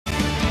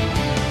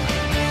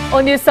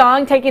Well, new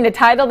song taking the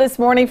title this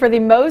morning for the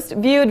most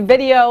viewed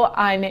video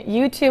on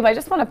YouTube. I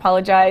just want to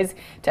apologize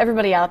to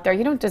everybody out there.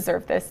 You don't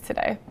deserve this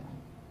today.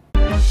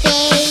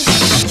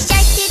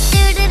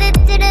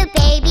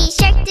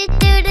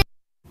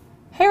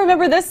 Hey,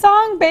 remember this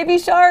song, Baby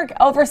Shark?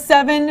 Over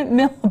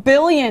 7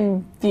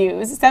 billion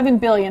views. 7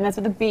 billion, that's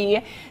with a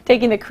B,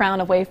 taking the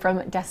crown away from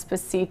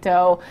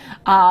Despacito.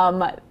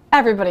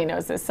 Everybody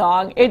knows this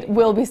song. It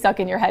will be stuck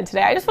in your head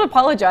today. I just want to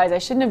apologize. I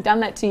shouldn't have done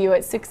that to you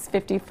at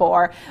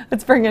 6:54.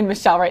 Let's bring in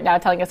Michelle right now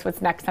telling us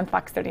what's next on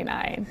Fox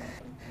 39.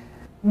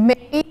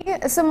 Maybe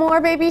some more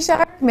Baby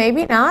Shark,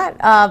 maybe not,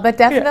 but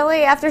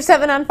definitely after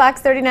 7 on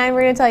Fox 39,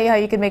 we're going to tell you how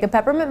you can make a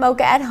peppermint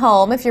mocha at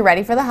home if you're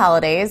ready for the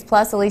holidays.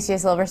 Plus, Alicia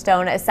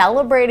Silverstone is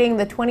celebrating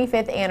the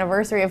 25th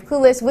anniversary of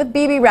Clueless with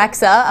Bebe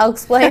Rexha. I'll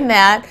explain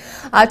that.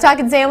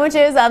 Talking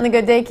sandwiches on the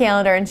Good Day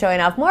calendar and showing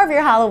off more of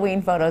your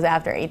Halloween photos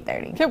after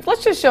 8:30. Okay,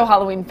 let's just show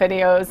Halloween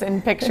videos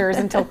and pictures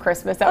until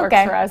Christmas. That works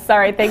for us. All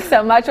right, thanks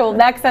so much. Well,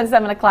 next on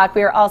 7 o'clock,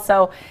 we are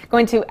also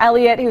going to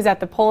Elliot, who's at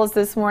the polls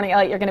this morning.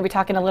 Elliot, you're going to be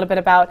talking a little bit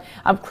about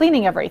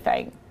cleaning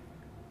everything.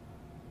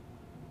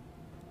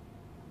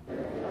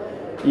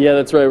 Yeah,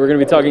 that's right. We're going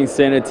to be talking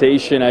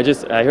sanitation. I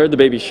heard the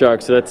Baby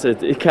Shark, so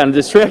it kind of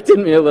distracted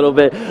me a little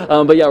bit.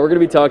 But yeah, we're going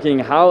to be talking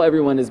how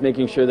everyone is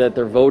making sure that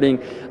they're voting,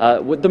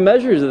 what the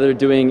measures that they're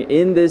doing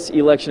in this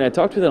election. I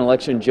talked with an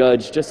election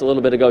judge just a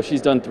little bit ago.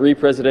 She's done 3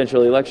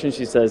 presidential elections.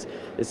 She says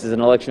this is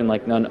an election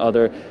like none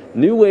other.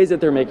 New ways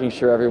that they're making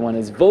sure everyone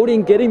is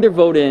voting, getting their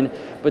vote in,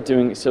 but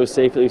doing so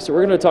safely. So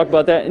we're going to talk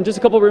about that. And just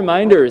a couple of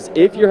reminders.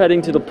 If you're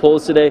heading to the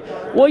polls today,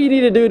 what you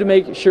need to do to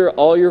make sure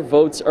all your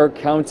votes are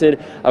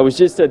counted. I was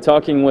just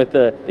talking with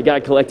the guy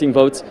collecting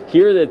votes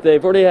here that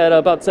they've already had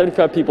about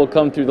 75 people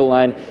come through the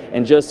line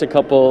in just a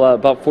couple,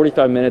 about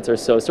 45 minutes or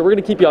so. So we're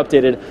going to keep you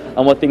updated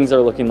on what things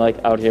are looking like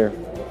out here.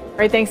 All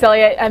right, thanks,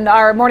 Elliot. And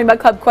our Morning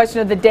Mug Club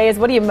question of the day is,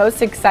 what are you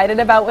most excited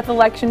about with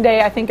Election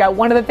Day? I think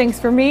one of the things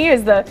for me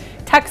is the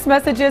text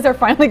messages are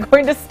finally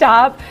going to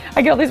stop.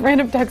 I get all these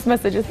random text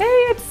messages. Hey,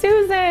 it's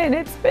Susan,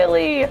 it's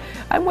Billy,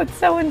 I'm with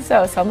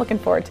so-and-so. So I'm looking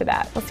forward to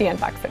that. We'll see you on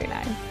Fox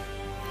 39.